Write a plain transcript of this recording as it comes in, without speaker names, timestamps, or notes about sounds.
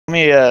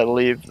Let me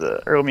leave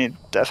or let me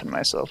deafen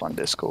myself on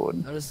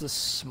Discord. That is the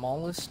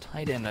smallest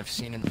tight end I've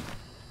seen in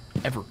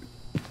ever.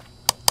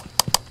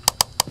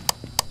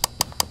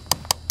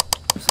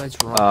 Besides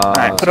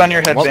Alright, put on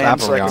your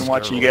headbands so I can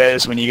watch you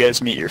guys when you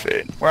guys meet your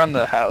fate. We're on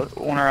the house.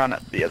 We're on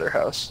the other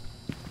house.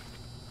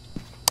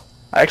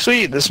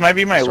 Actually, this might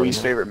be my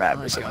least favorite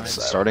map.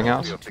 Starting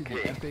house?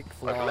 Epic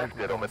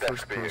vlog,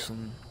 first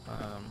person.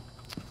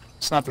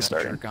 It's not the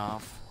starting.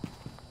 Off.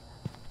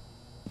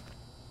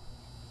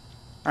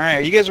 Alright,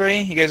 are you guys ready?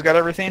 You guys got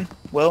everything?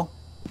 Will?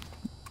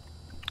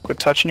 Quit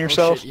touching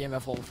yourself. Oh shit,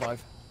 EMF level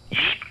 5.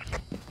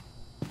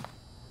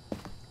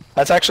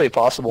 That's actually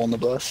possible in the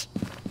bus.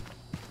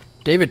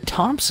 David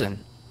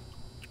Thompson.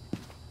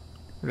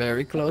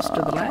 Very close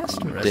to the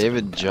last recipe.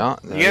 David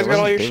Johnson. You guys got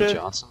all your shit?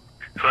 Johnson?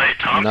 Clay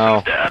Thompson's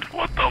No. dad?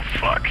 What the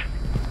fuck?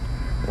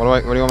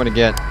 What do you want me to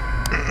get?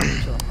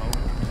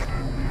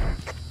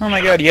 Oh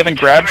my god, you haven't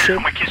grabbed shit?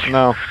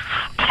 No.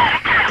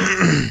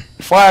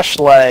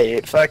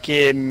 Flashlight,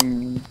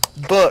 fucking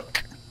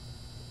book,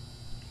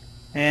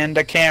 and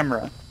a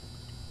camera.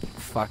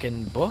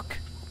 Fucking book?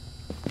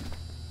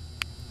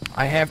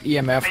 I have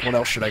EMF, what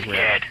else should I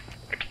grab?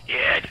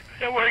 Kid,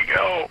 where you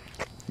go?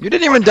 You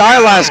didn't even die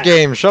last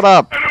game, shut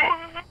up!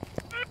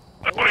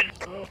 What are you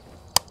doing?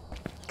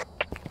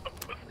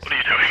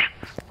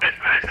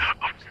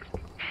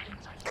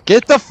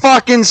 Get the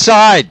fuck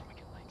inside!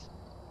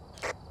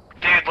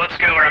 Dude, let's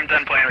go or I'm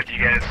done playing with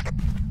you guys.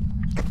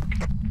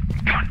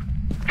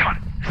 Come on,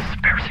 this is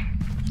embarrassing.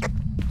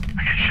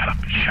 Okay, shut up.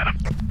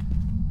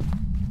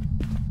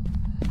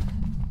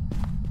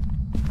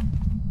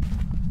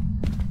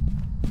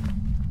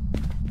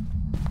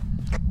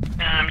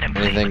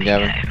 Anything,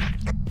 Gavin?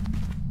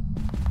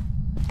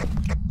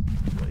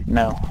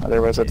 No,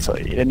 otherwise I'd tell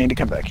you. You didn't need to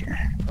come back here.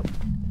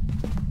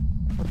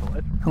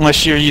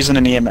 Unless you're using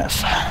an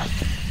EMF.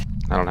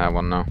 I don't have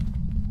one, no.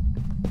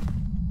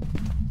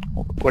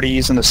 What are you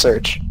using to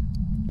search?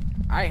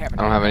 I don't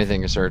have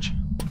anything to search.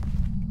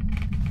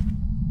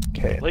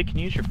 Okay. Blake, can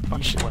you use your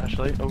fucking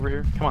flashlight over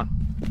here? Come on.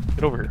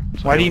 Get over here.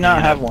 Why do you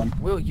not have one?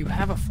 Will, you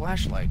have a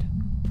flashlight.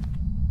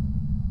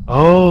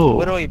 Oh!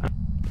 Literally.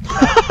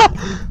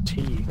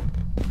 T.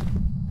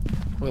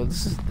 Well,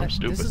 this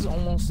is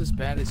almost as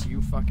bad as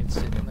you fucking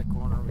sitting in the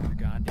corner with your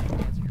goddamn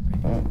hands in your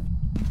face.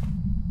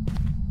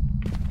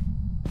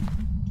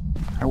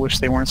 I wish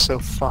they weren't so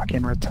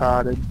fucking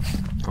retarded.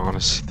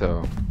 Honestly,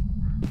 though.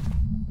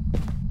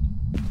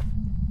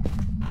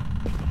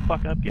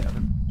 Fuck up,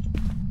 Gavin.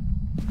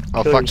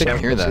 Oh, fuck, didn't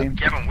hear that.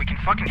 Gavin, we can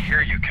fucking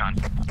hear you,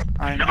 cunt.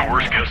 I You're the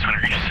worst ghost hunter.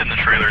 You just sit in the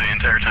trailer the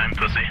entire time,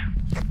 pussy.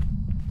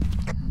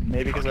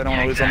 Maybe because I don't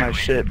want to lose all my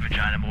shit.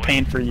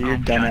 Paying for you,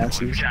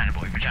 dumbasses. Vagina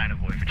boy.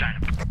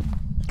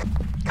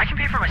 I can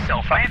pay for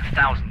myself. I have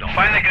 $1,000.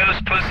 Find the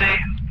ghost, pussy.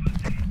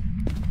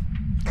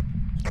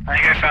 I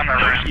think I found the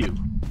room. You.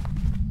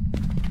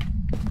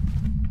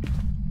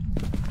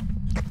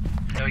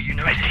 No, you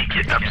know I think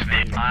it's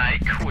upstairs. I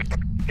quit.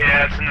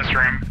 Yeah, it's in this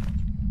room.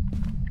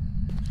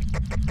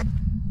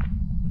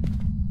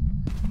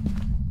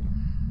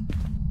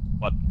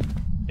 What?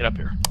 Get up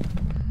here.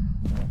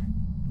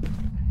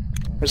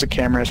 There's a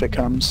camera if it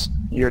comes.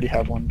 You already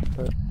have one.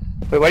 But...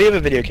 Wait, why do you have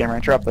a video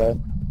camera? Drop that.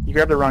 You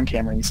grabbed the wrong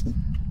camera, Easton.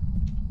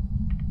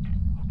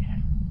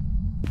 Okay.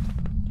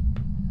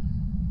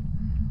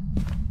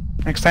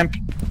 Next time,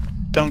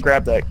 don't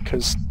grab that,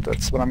 because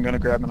that's what I'm going to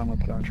grab and I'm going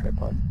to put it on a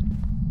tripod.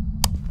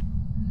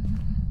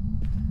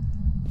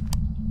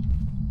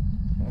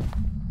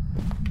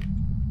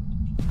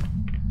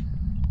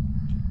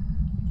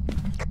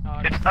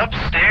 It's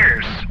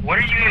upstairs. What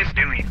are you guys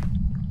doing?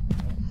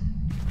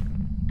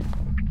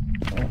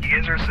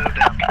 You guys are so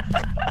dumb.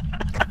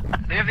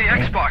 They have the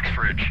Xbox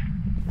fridge.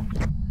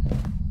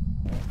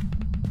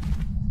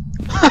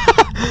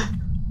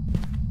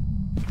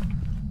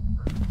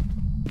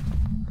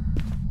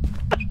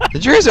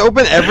 Did you guys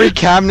open every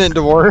cabinet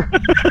door?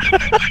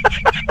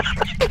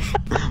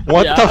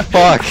 What the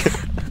fuck?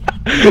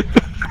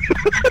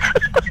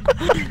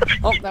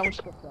 Oh, that one's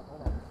skipped up.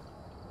 Hold on.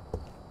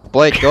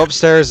 Blake, go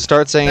upstairs and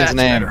start saying his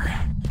name.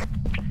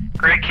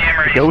 Great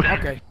camera, Ghost. Easton.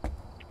 Okay.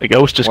 The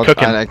ghost is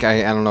cooking. I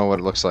don't know what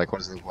it looks like. What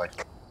does it look like?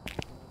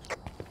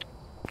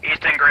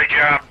 Easton, great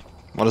job.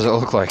 What does it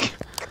look like?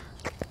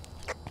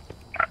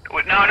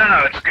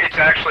 No, it's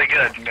actually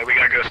good. We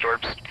got ghost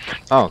orbs.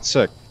 Oh,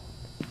 sick.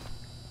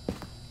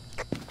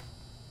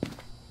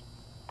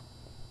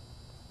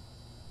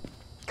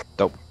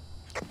 Dope.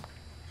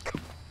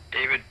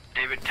 David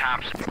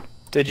Thompson.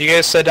 Did you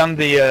guys set down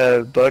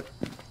the book?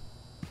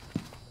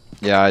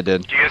 Yeah, I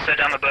did. Did you guys set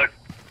down the book?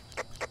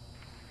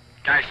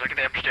 Guys, look at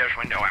the upstairs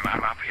window.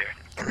 I'm up here.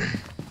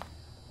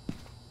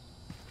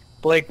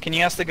 Blake, can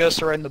you ask the ghost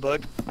to write the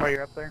book while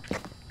you're up there?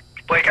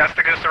 Blake, ask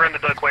the ghost to write the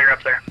book while you're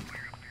up there.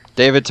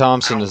 David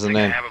Thompson is the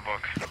name. I have a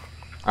book.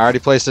 I already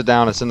placed it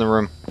down. It's in the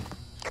room.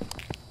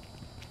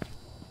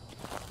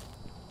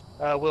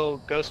 Will,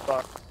 ghost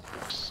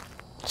box.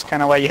 Just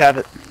kind of why you have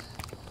it.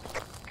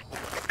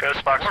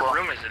 Ghost box. What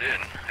room is it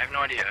in? I have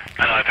no idea.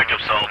 I know, I picked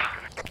up salt.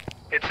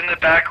 It's in the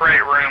back right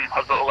room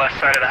of the left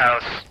side of the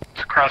house.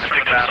 It's Across from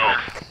the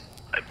bathroom.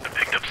 I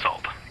picked up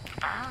salt.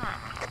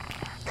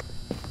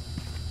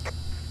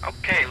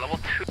 Okay, level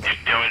 2. You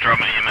want me to drop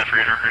my EMF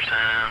reader or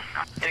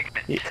something?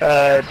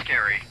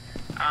 Scary.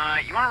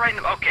 You want to write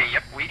in the... Okay,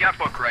 yep, we got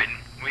book writing.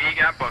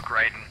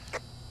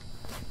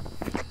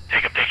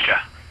 Take a picture.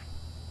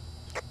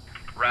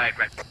 Right.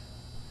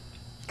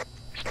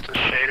 Just a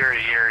shader,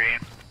 a Yuri.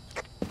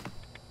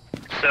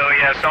 So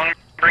yeah, someone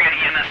bring an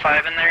EMF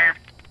 5 in there.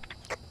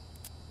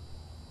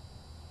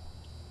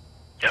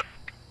 Yep.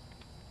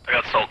 I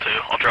got salt too.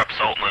 I'll drop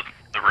salt in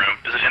the room.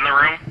 Is it in the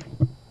room?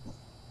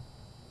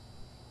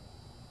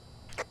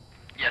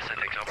 Yes, I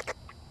think so.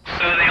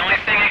 So the only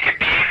thing it could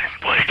be,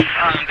 Blake.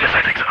 Yes,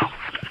 I think so.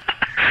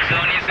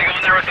 someone needs to go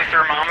in there with a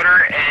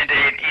thermometer and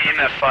an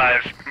EMF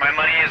 5. My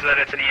money is that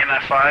it's an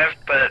EMF 5,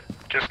 but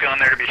just go in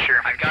there to be sure.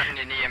 I've gotten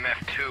an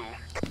EMF 2.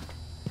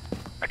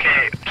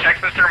 Okay, check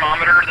the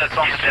thermometer that's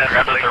on the desk.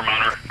 Grab the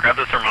thermometer. Grab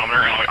the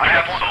thermometer and I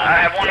have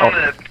one on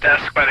the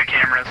desk by the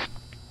cameras.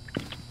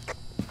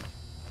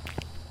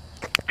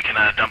 We can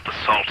dump the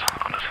salt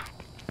on it.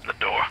 The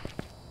door.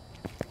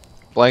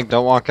 Blake,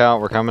 don't walk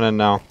out. We're coming in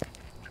now.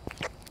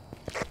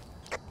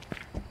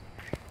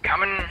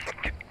 Coming.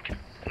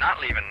 Not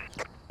leaving.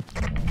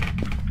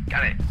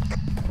 Got it.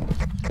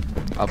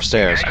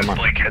 Upstairs. Come on.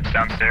 Blake heads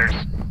downstairs.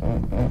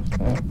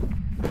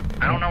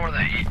 I don't know where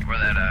that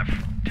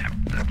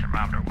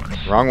thermometer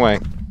was. Wrong way.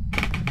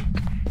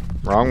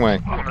 Wrong way.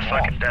 On the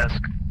fucking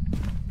desk.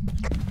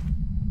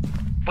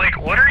 Blake,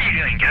 what are you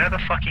doing? Get out of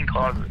the fucking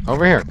closet.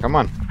 Over here. Come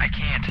on. I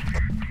can't.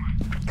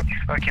 You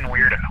fucking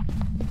weirdo.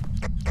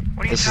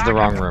 What are you This is the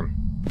wrong room.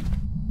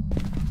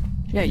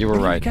 Yeah, You were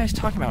what are right. you guys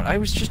talking about? I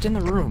was just in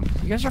the room.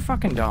 You guys are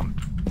fucking dumb.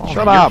 Oh,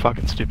 Shut you're up.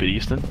 fucking stupid,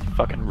 Easton.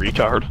 Fucking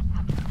retard.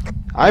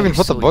 I even You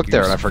put the silly book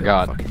there and I goose,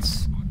 forgot. fucking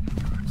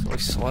silly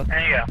slut.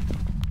 There you go.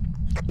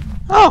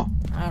 Oh!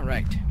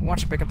 Alright, who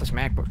wants to pick up this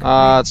MacBook?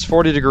 It's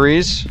 40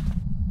 degrees.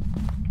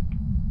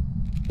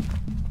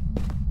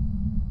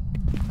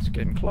 It's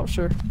getting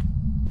closer.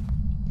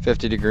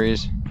 50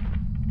 degrees.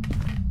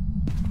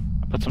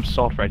 Put some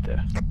salt right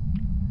there.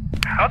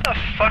 How the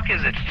fuck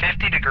is it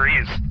 50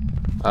 degrees?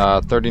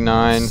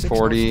 39, 6,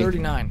 40.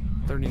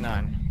 39.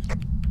 39.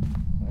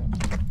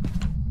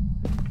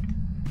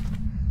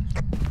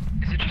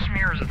 Is it just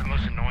me or is it the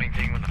most annoying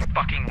thing when the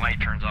fucking light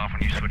turns off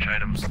when you switch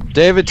items?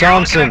 David You're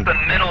Thompson. looking at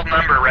the middle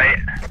number, right?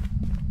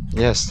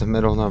 Yes, the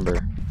middle number.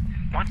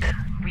 What?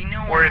 We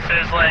know. Where it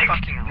says like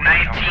fucking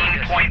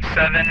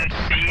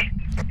 19.7C.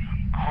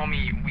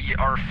 Homie, we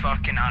are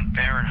fucking on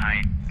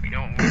Fahrenheit. We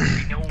know what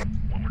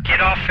we're Get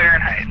off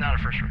Fahrenheit. It's not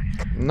a first rate.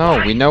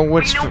 No, we know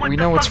what's we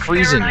know what's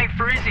freezing. Fahrenheit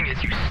freezing is,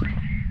 you.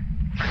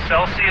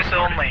 Celsius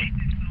only.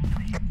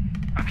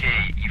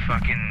 Okay, you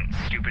fucking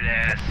stupid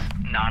ass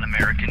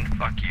non-American.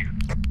 Fuck you.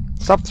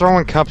 Stop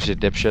throwing cups, you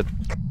dipshit.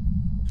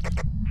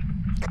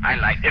 I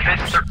like. If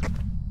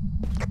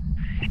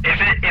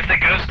the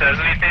ghost does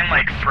anything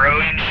like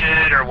throwing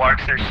shit or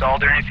walks through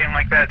salt or anything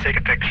like that, take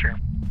a picture.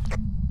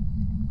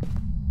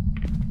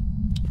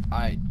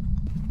 Alright,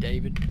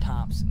 David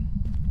Thompson.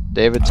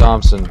 David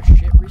Thompson.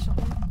 Shit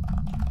recently?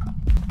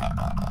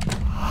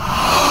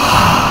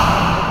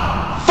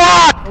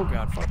 Fuck! Oh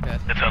god, fuck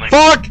that. It's only.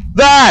 Fuck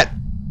that!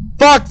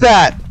 Fuck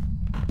that!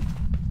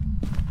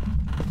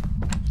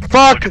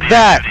 Fuck Look at the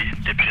that!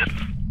 activity, dipshit.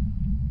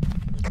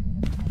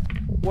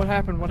 What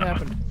happened? What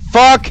happened?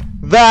 Fuck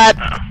that!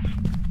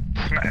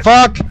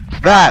 Fuck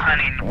that!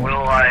 Hunting will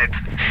I.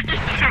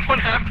 What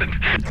happened?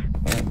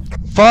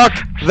 Fuck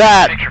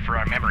that! Picture for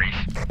our memories.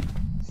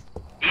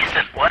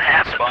 Ethan, what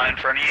happened? Spy in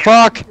front of you.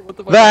 Fuck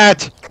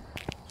that!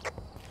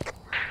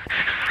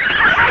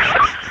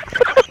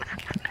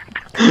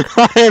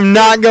 I am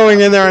not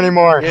going in there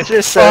anymore. You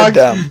just Fuck said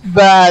dumb.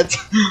 that!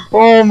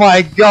 Oh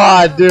my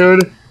god,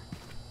 dude!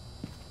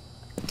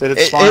 Did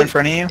it spawn in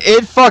front of you?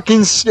 It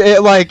fucking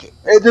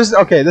it just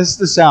okay. This is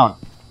the sound.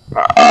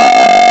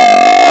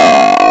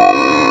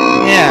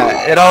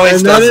 Yeah, it always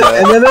And does then,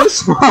 that. and then it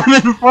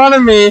spawned in front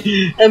of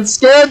me and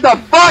scared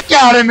the fuck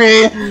out of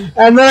me.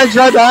 And then I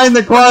tried to hide in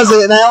the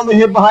closet and I only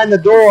hid behind the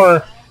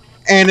door.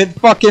 And it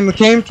fucking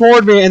came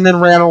toward me and then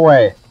ran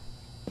away.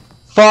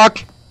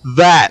 Fuck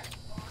that.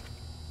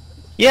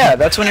 Yeah,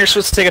 that's when you're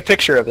supposed to take a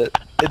picture of it.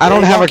 I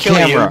don't have won't a kill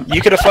camera.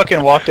 You could have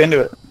fucking walked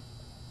into it.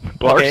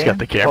 Blark's Okay, got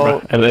the camera.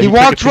 well, and then He took a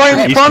walked picture right in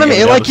Easton front of me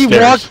going like down he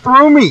the walked stairs.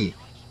 through me.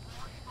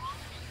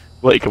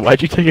 Blake,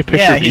 why'd you take a picture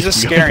Yeah, of he's just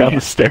Easton going scaring down you.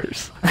 the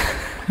stairs?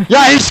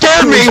 Yeah, he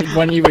scared me.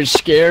 When he was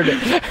scared,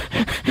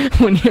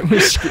 when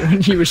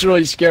he was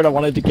really scared, I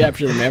wanted to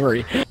capture the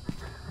memory.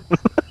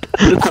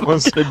 That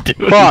was Fuck,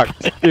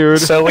 fucked, dude.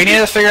 So we need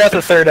to figure out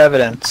the third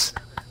evidence.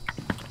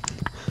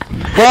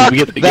 Fuck Did we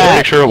get a that.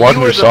 picture of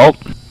walking through salt?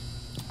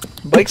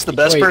 Blake's the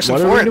best Wait, person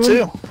what are for we it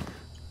doing? too.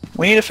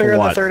 We need to figure out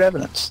What? the third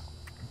evidence.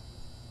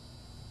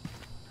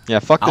 Yeah,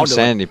 fuck them I'll do it.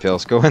 sanity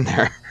pills. Go in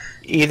there.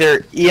 Either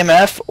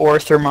EMF or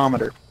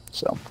thermometer.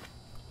 So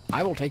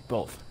I will take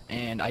both,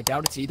 and I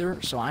doubt it's either.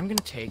 So I'm gonna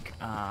take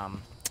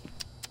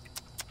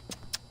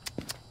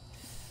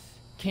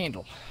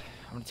candle.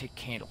 I'm gonna take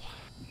candle.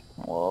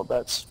 well,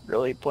 that's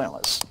really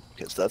pointless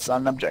because that's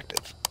not an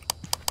objective.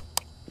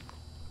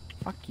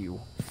 Fuck you,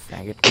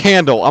 faggot.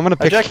 Candle. I'm gonna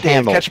pick Objective,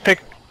 candle. catch a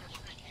pick.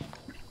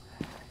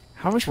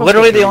 How are we supposed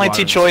Literally to the only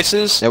two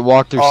choices. It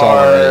walked through salt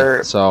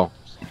already, so.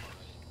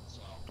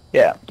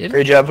 Yeah, Did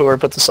great job whoever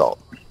put the salt.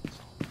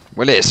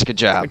 Willis, good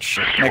job.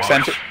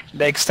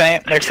 Next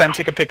time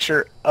take a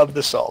picture of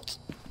the salt.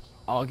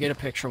 I'll get a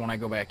picture when I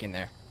go back in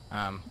there.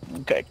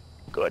 Okay,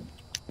 good.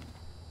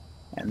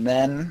 And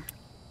then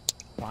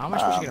Well, how am I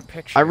supposed to get a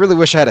picture? I really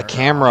wish I had a Or,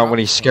 camera when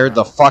he scared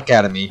the fuck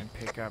out of me. and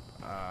pick up,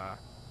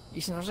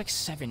 Easton, there's like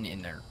 7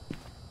 in there.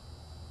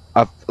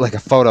 Like a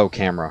photo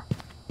camera.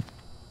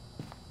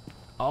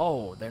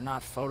 Oh, they're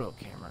not photo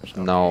cameras.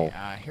 Okay, No.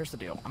 Here's the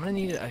deal. I'm gonna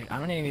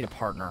need a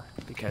partner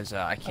because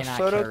I cannot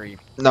photo- carry.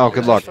 No,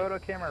 good luck. Photo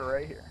camera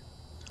right here.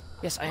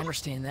 Yes, I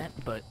understand that,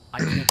 but I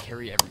can't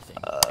carry everything.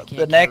 I can't The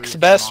carry next a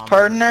best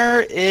thermometer.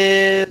 partner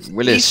is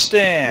Willis.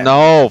 Easton.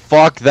 No,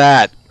 fuck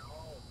that.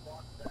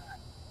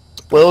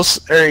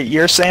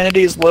 Your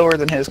sanity is lower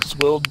than his because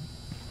Will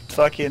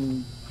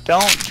fucking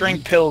don't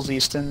drink pills,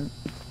 Easton.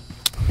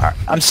 Alright,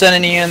 I'm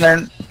sending you in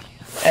there.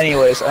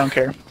 Anyways, I don't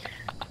care.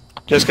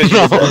 Just because you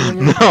did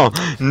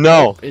that.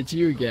 No. It's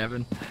you,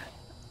 Gavin.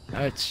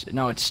 It's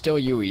still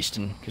you,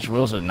 Easton, because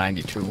Will's at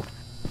 92.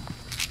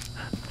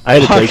 I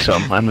had to take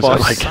some. I'm Fuck.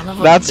 like, Son of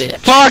a That's bitch.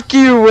 fuck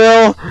you,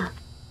 Will.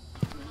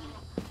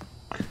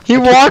 He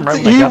walked.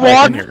 right when I got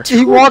back in here.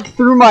 He walked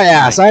through my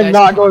ass. I'm Guys,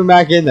 not come going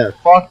back in there.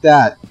 Fuck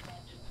that.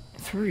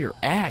 Through your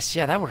ass.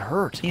 Yeah, that would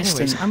hurt.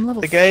 Easton, Anyways, I'm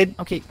level. the guy,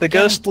 Okay. the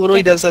Gavin, ghost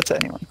literally does that to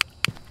anyone.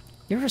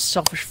 You're a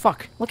selfish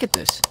fuck. Look at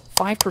this.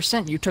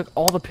 5%. You took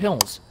all the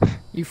pills.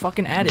 You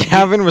fucking added.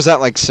 Gavin was at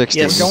like 60.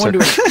 Yes.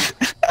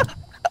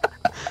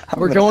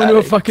 We're going to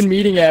a fucking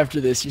meeting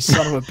after this. You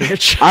son of a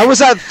bitch. I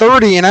was at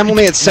 30 and I'm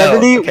only at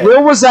 70. okay.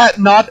 Will was at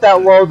not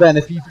that low then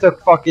if he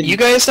took fucking... You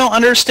guys don't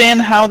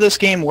understand how this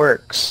game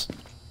works.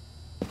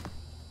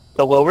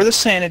 The lower the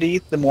sanity,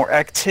 the more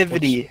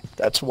activity.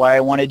 That's why I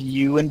wanted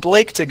you and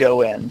Blake to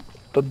go in.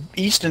 But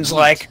Easton's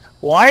like,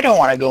 well, I don't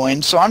want to go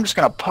in, so I'm just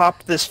going to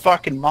pop this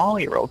fucking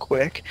Molly real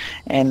quick.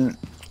 And,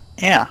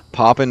 yeah.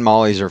 Poppin'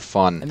 mollies are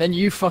fun. And then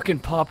you fucking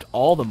popped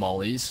all the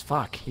mollies.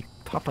 Fuck. He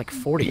popped like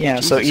 40.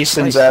 Yeah, so Jesus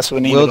Easton's Christ. ass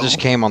would need Will it just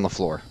all. came on the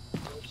floor.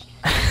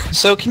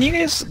 So can you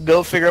guys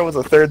go figure out what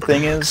the third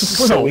thing is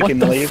so Will, we what can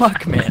the leave?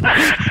 fuck, man?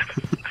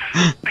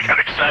 I got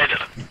excited.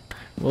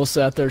 Will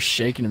sat there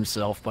shaking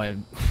himself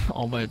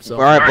all by himself.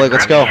 Alright, Blake,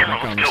 let's go. In the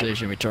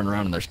conversation, we turn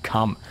around and there's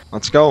cum.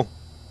 Let's go.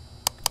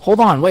 Hold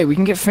on, wait, we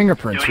can get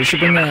fingerprints. We should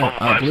bring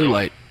Yeah, a blue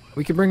light.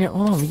 We can bring it.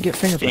 Hold on, we can get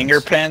fingerprints.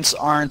 Fingerprints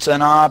aren't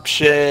an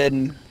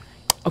option.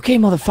 Okay,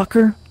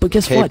 motherfucker. But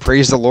guess Okay, what?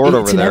 praise the Lord It's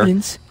over an there.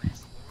 evidence.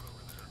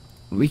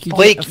 We can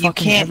Blake, get a you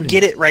fucking can't evidence.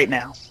 get it right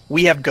now.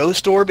 We have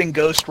Ghost Orb and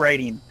Ghost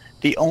Writing.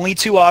 The only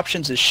two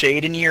options is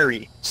Shade and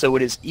Yuri. So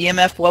it is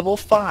EMF level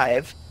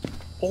 5,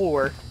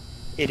 or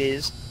it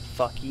is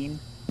fucking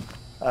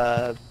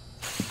I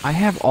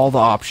have all the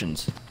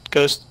options.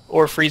 Ghost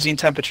or freezing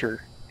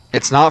temperature.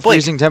 It's not Blake.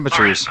 freezing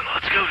temperatures. Alright,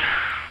 let's go.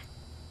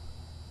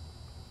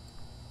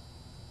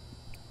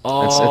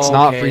 Oh, It's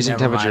not okay, freezing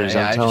never mind. temperatures, Yeah,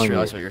 I'm I just telling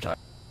realized you. what you're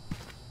talking.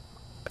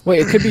 Wait,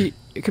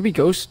 it could be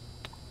ghost.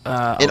 It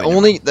oh, wait,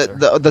 only never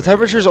mind. the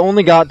temperatures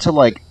only got to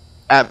like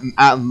at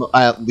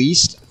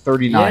least Yeah,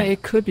 39.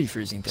 it could be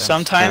freezing temps.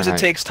 Sometimes it Alright.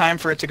 takes time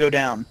for it to go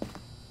down.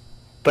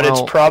 But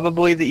Well- it's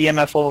probably the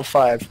EMF level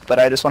 5. But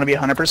I just want to be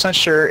 100%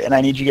 sure, and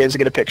I need you guys to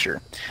get a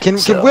picture. Can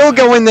So- Will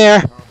go in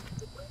there?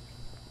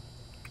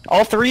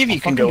 All three of you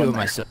can Fucking go do in it there.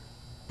 myself.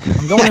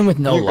 I'm going in with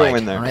no You go light.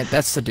 in there. Alright,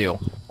 that's the deal.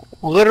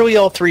 Literally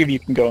all three of you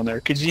can go in there.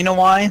 Because you know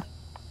why?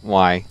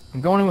 Why?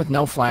 I'm going in with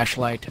no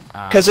flashlight.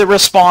 Because it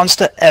responds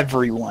to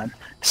everyone.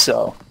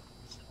 So,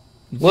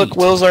 look, yeet.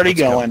 Will's already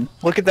Let's go. going.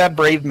 Look at that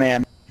brave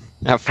man.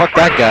 Yeah, fuck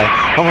that guy.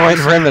 I'm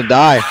waiting for him to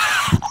die.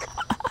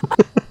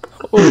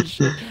 Holy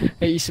shit.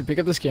 Hey, Issa, pick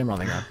up this camera on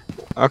the ground.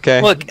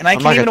 Okay. Look, and I I'm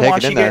can not even gonna take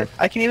watch it you in there. guys.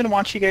 I can even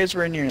watch you guys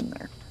when you're in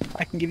there.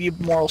 I can give you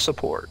moral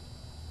support.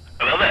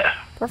 I love it.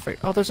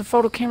 Perfect. Oh, there's a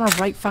photo camera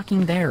right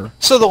fucking there.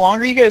 So the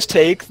longer you guys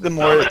take,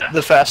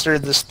 the faster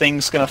this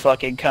thing's gonna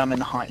fucking come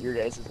and haunt your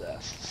guys'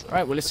 ass. So.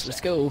 Alright, well,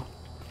 let's go.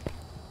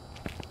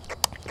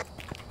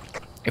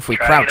 If we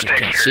Try to crouch, get it a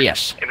can't picture. see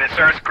us. If it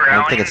starts think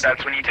growling, it's-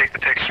 that's when you take the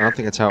I picture. don't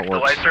think that's how it The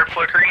works. lights start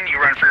flickering, you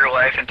run for your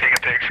life and take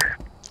a picture.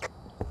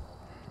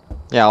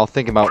 Yeah, I'll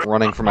think about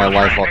running for my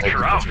life while taking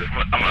a I'm picture.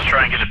 gonna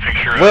try and get a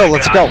picture Will, of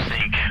let's the go.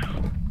 sink.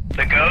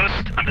 The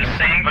ghost, the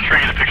sink, I'm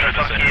trying to get a picture of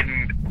the sink.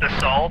 fucking the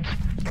salt.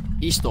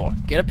 Eastor,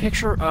 get a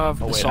picture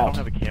of oh the wait, I salt.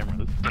 don't have a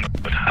camera.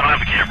 But I don't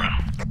have a camera.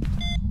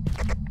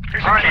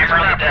 There's a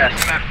camera on the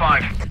desk. I'm at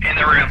 5 in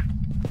the room.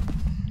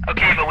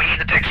 Okay, but we need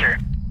the picture.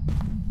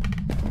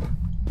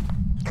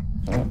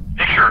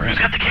 Picture. Who's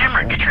got the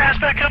camera? Get your ass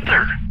back up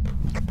there.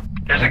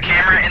 There's a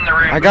camera in the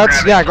room. I got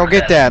Grab it yeah, from go the get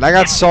desk. that. I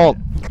got salt.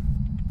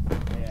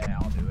 Yeah,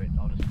 I'll do it.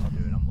 I'll do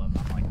it. I'm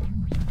like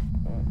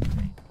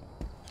 2%.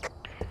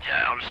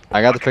 Yeah, I'll just.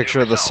 I got the picture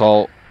of the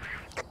salt.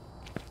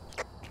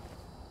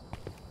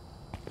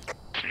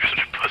 You're such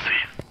a pussy.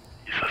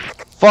 Jesus.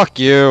 Fuck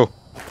you.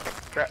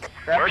 Grab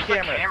Where's the the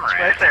camera. camera? It's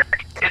right there.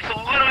 It's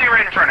literally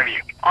right in front of you.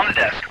 On the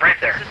desk, right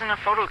there. This isn't a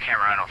photo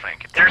camera, I don't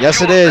think. There's Yes,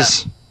 two it of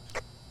is. them.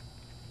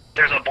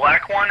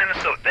 black one and the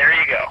silver. There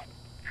you go.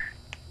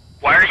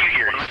 Why are you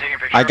here? You taking a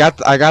picture?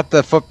 I got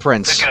the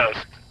footprints. The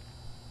ghost.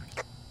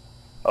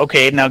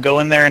 Okay, now go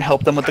in there and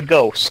help them with the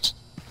ghost.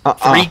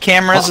 3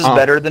 cameras is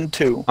better than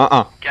 2.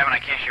 Gavin, I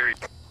can't hear you.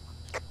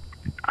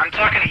 I'm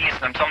talking to Ethan.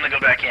 I'm telling him to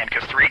go back in,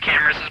 because 3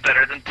 cameras is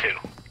better than 2.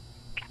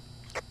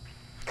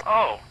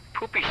 Oh,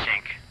 poopy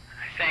sink,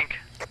 I think.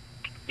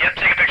 Yep,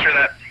 take a picture of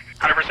that.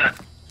 100%.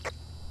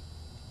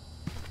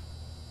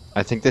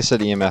 I think they said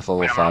EMF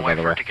level 5, by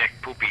the way. To get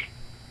poopy.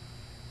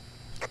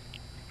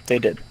 They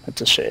did.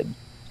 It's a shade.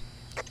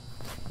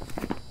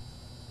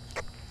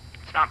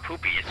 It's not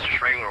poopy, it's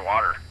just regular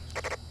water.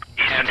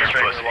 And just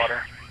regular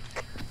water.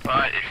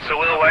 So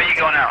Will, why are you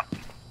going out?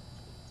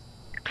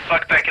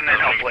 Fuck back in there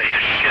and help Blake. The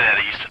shit out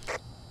of Easton.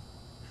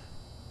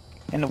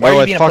 And why are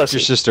you being a fuck pussy?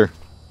 your sister.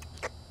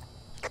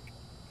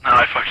 No,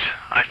 I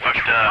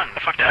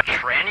fucked that.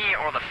 Tranny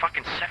or the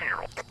fucking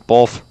 7-year-old?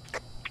 Both.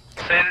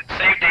 Save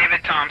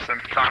David Thompson.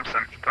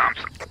 Thompson.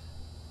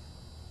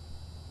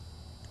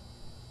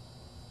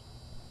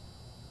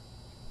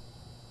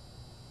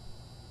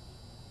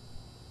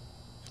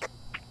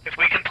 If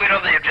we complete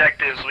all the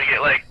objectives, we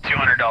get like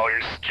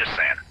 $200, just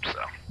saying, so.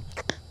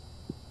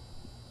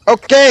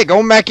 Okay,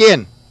 going back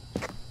in.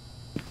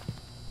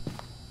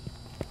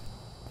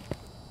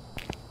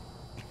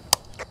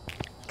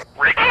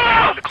 Rick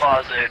out of the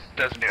closet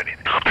doesn't do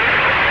anything.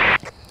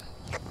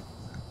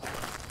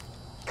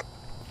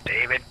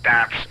 David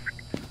Thompson.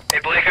 Hey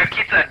Blake, I'd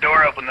keep that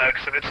door open though,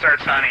 because if it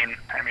starts hunting,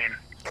 I mean,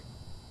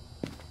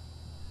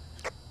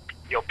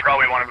 you'll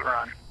probably want to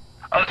run.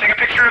 Oh, take a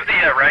picture of the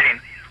writing.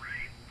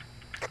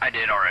 I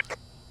did already.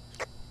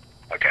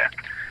 Okay.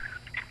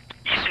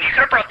 Easton, you could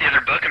have brought the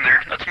other book in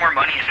there. That's more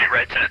money if it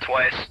writes in it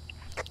twice.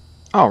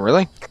 Oh,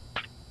 really?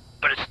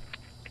 But it's,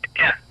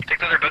 yeah, take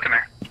the other book in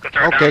there. Go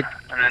throw it Okay. down,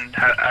 and then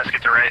ask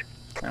it to write.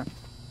 Yeah.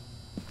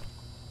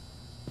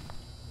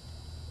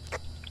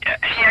 Yeah,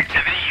 any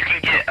activity you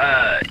can get,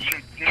 you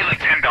can get like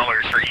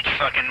 $10 for each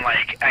fucking,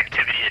 like,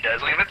 activity it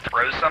does. Like, if it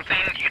throws something,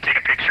 you can take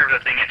a picture of the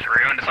thing it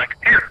threw, and it's like,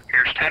 here's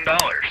 $10.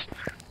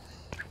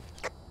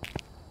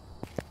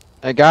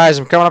 Hey guys,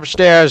 I'm coming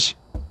upstairs.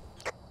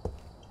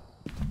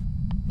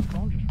 The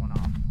phone just went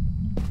off.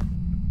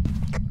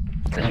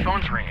 This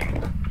phone's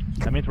ringing.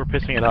 That means we're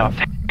pissing it off.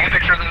 Take a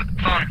picture of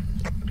the phone.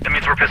 That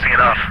means we're pissing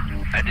it off.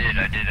 I did.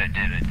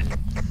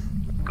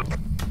 Go.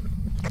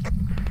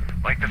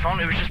 Like the phone,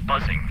 it was just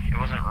buzzing. It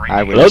wasn't ringing.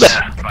 I It was- was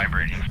just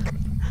vibrating.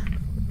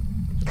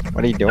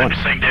 What are you doing? I'm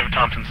just saying David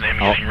Thompson's name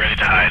and getting ready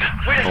to hide.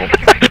 Wait a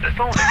second, pick up the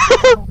phone.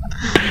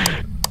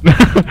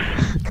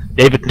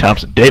 David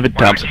Thompson. David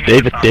Thompson.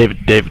 David Thompson. The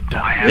David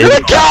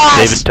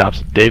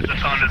Thompson. David. The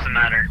phone doesn't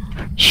matter.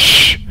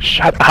 Shh!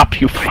 Shut up,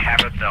 you We fuck.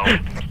 have it though.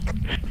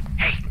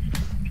 Hey,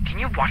 can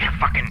you watch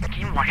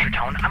your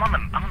tone? I'm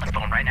on the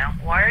phone right now.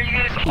 Why are you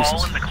guys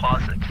all in the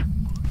closet?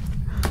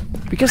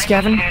 Because I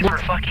Gavin, know you guys were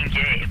fucking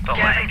gay, but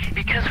like,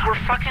 because we're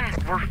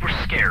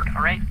scared,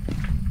 all right?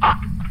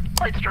 Ah,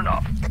 lights turned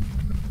off.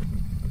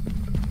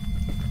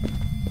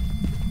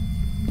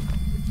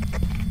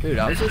 dude,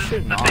 I was This just is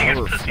shitting the all biggest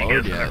over pussy ghost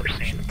I've Phobia. ever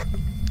seen.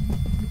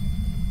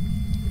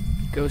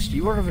 Ghost,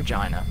 you are a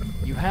vagina.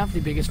 You have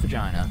the biggest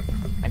vagina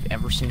I've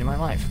ever seen in my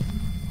life.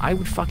 I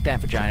would fuck that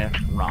vagina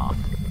raw.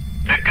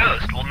 The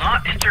ghost will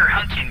not enter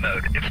hunting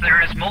mode if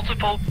there is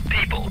multiple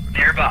people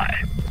nearby.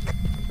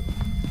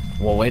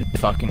 Well, way to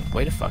fuck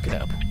it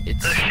up.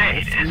 It's The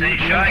shade is a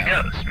shy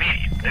ghost,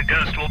 meaning the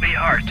ghost will be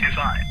hard to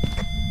find.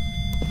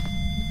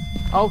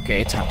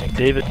 Okay, it's hunting.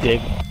 David.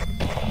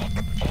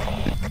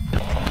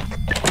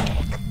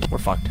 We're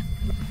fucked.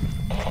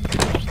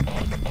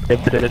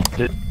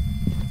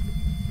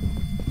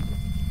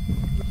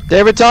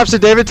 David Thompson.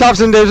 David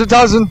Thompson. David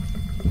Thompson.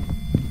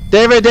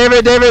 David. Hey,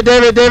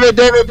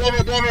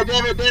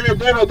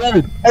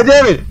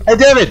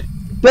 David.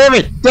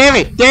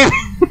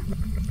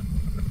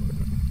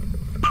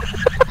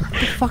 What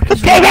the fuck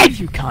is wrong with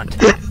you, cunt?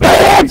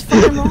 What is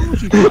fucking wrong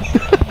with you, cunt?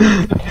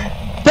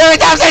 David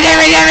Thompson. I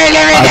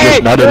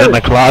just nutted in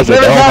the closet.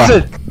 David Oh my.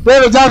 Thompson.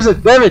 David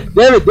Thompson.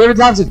 David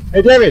Thompson.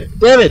 Hey,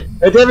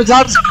 David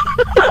Thompson.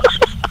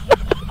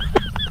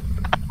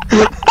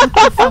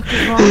 What the fuck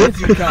is wrong with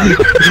you, cunt?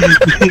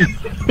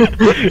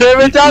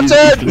 David Thompson.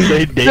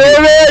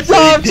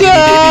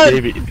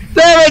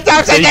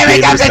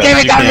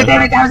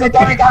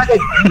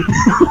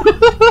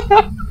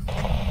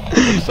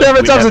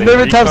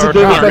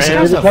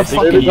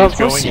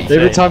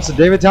 David Thompson.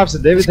 David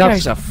Thompson. This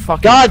guy's a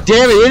fucking... God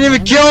damn it, he didn't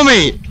even kill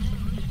me!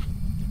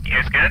 You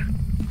guys good?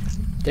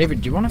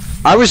 David, do you want to...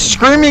 I was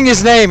screaming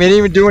his name, he didn't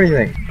even do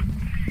anything.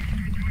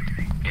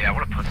 Yeah,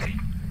 what a pussy.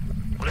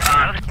 What is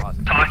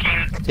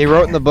Talking. He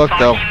wrote in the book,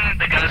 though. Talking,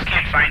 the ghost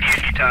can't find you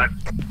if you talk.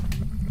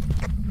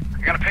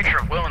 I got a picture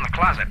of Will in the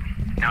closet.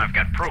 Now I've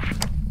got proof.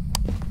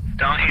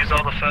 Don't use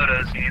all the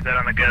photos, you need that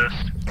on the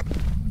ghost.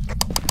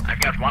 I've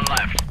got one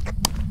left.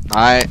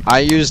 I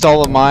used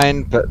all of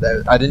mine, but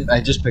I didn't. I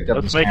just picked up.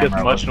 Let's this make as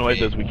camera. much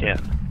noise as we can.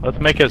 Let's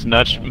make as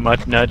much more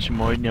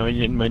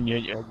noise.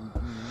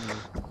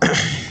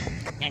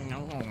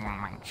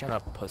 Shut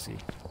up, pussy.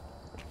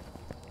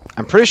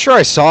 I'm pretty sure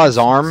I saw his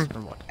arm,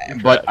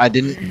 but I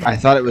didn't. I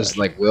thought it was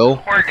like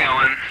Will. We're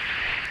going.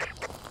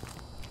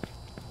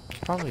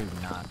 Probably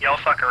not. Y'all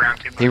fuck around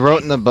too much. He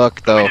wrote in the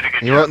book though.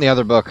 He wrote in the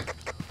other book.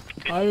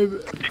 I'm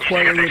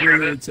quite take a picture of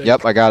literally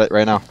Yep, I got it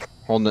right now.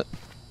 Holding it.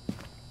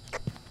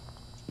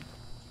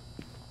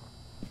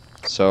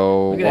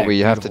 So Look at what that we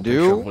have to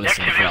beautiful do?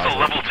 picture of The Wilson activity was a Frazee.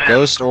 level 10.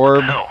 Ghost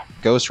orb, No.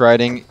 ghost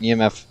riding,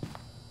 EMF,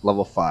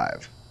 level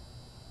 5.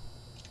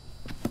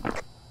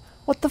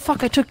 What the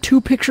fuck? I took 2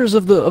 pictures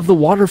of the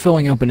water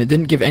filling up and it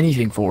didn't give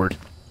anything for it.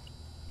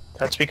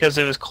 That's because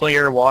it was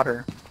clear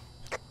water,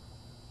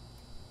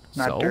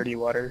 not So? dirty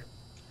water.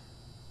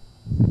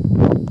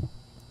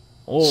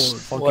 Oh, What?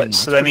 fucking.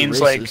 So that pretty means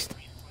like,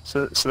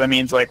 racist. so that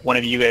means like one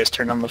of you guys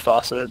turned on the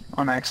faucet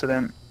on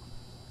accident.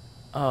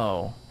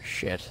 Oh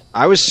shit.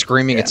 I was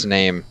screaming Yeah. its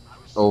name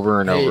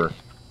over and Hey, over.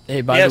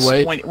 Hey, by Yes,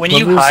 the way, when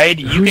you hide,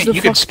 you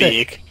can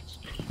speak.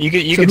 You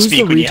can So who's speak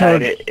the when you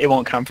hide. retard- It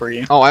won't come for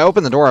you. Oh, I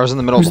opened the door. I was in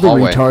the middle who's of the the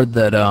hallway. retard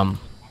that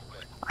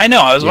I know.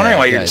 I was wondering Yeah,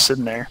 why you're guys. just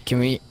sitting there. Can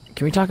we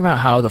talk about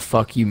how the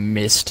fuck you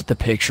missed the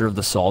picture of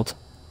the salt?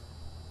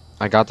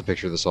 I got the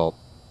picture of the salt.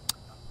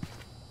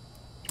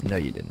 No,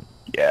 you didn't.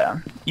 Yeah,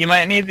 you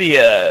might need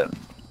the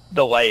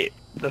light,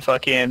 the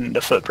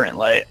footprint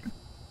light,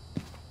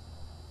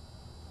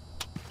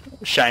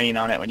 shining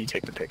on it when you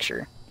take the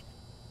picture.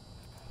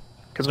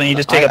 Because when you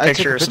just take a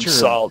picture of some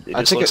salt, it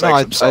just looks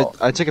like some salt.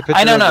 I took a picture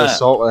I know, of no, the no.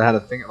 salt that had a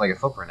thing like a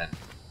footprint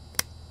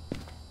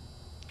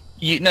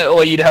in it.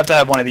 Well, you'd have to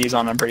have one of these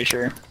on. I'm pretty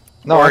sure.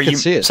 No, Or I can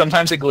see it.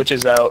 Sometimes it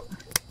glitches out.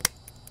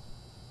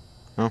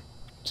 Oh.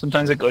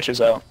 Sometimes it glitches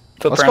out.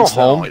 go Footprints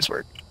don't home. always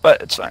work, but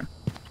it's fine.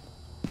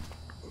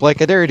 Blake,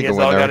 I dare you to You guys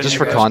go in all there got it just in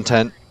for your guys'?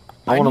 content.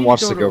 I I want to need to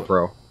watch go the to-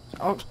 GoPro.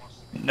 Oh,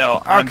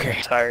 No, I'm Okay.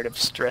 tired of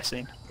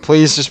stressing.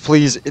 Please, just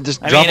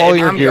I drop mean, all if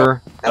your I'm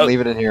gear and oh.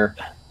 leave it in here.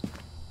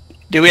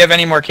 Do we have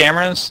any more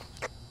cameras?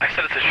 I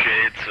said it's a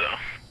shade, so.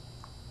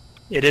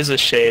 It is a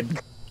shade.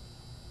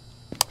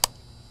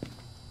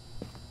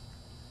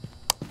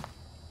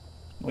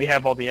 We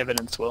have all the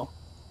evidence, Will.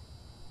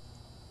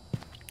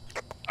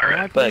 what am I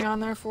Alright. putting but on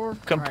there for?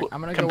 Compl- Alright, I'm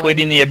gonna go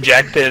completing the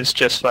objectives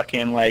just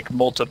fucking like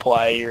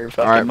multiply your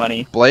fucking Alright,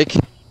 money. Blake,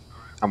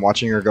 I'm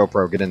watching your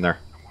GoPro. Get in there.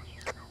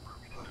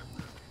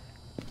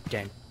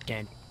 Dun,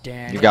 dun,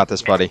 dun. You got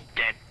this, buddy.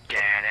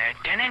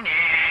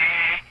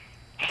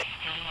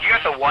 You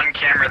got the one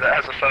camera that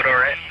has a photo,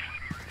 right?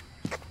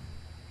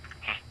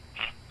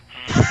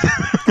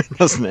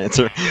 Doesn't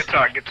answer. Good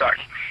talk, good talk.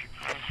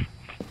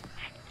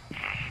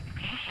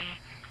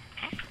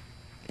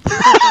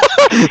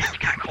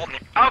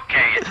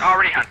 Okay, it's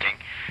already hunting.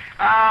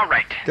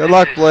 Alright. Good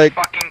luck, This is Blake.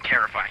 fucking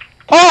terrifying.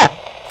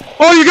 Oh!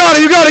 Oh, you got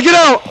it! You got it! Get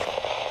out!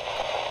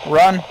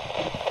 Run.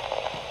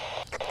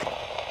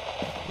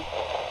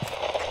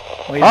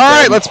 All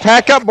right, let's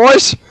pack up,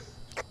 boys.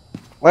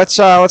 Let's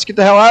get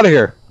the hell out of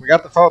here. We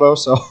got the photo,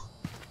 so.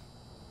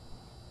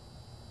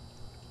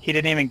 He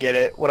didn't even get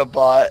it. What a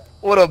bot.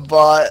 What a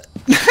bot.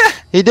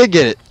 He did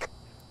get it.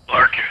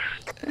 Lark.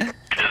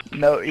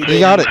 No, he He didn't.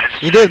 got it.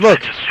 He did. Look,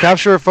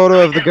 capture a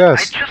photo of the I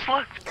ghost. just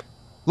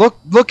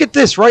looked. Look at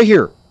this right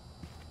here.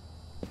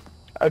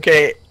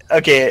 Okay,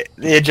 the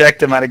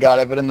ejecta might have got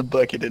it, but in the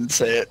book he didn't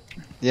say it.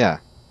 Yeah.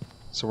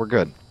 So we're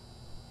good.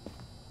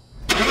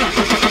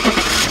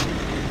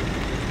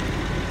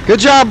 Good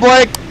job,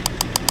 Blake.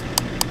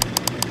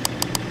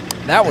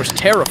 That was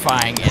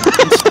terrifying.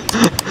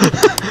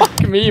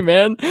 Fuck me,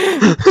 man.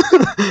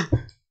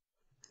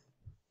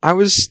 I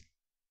was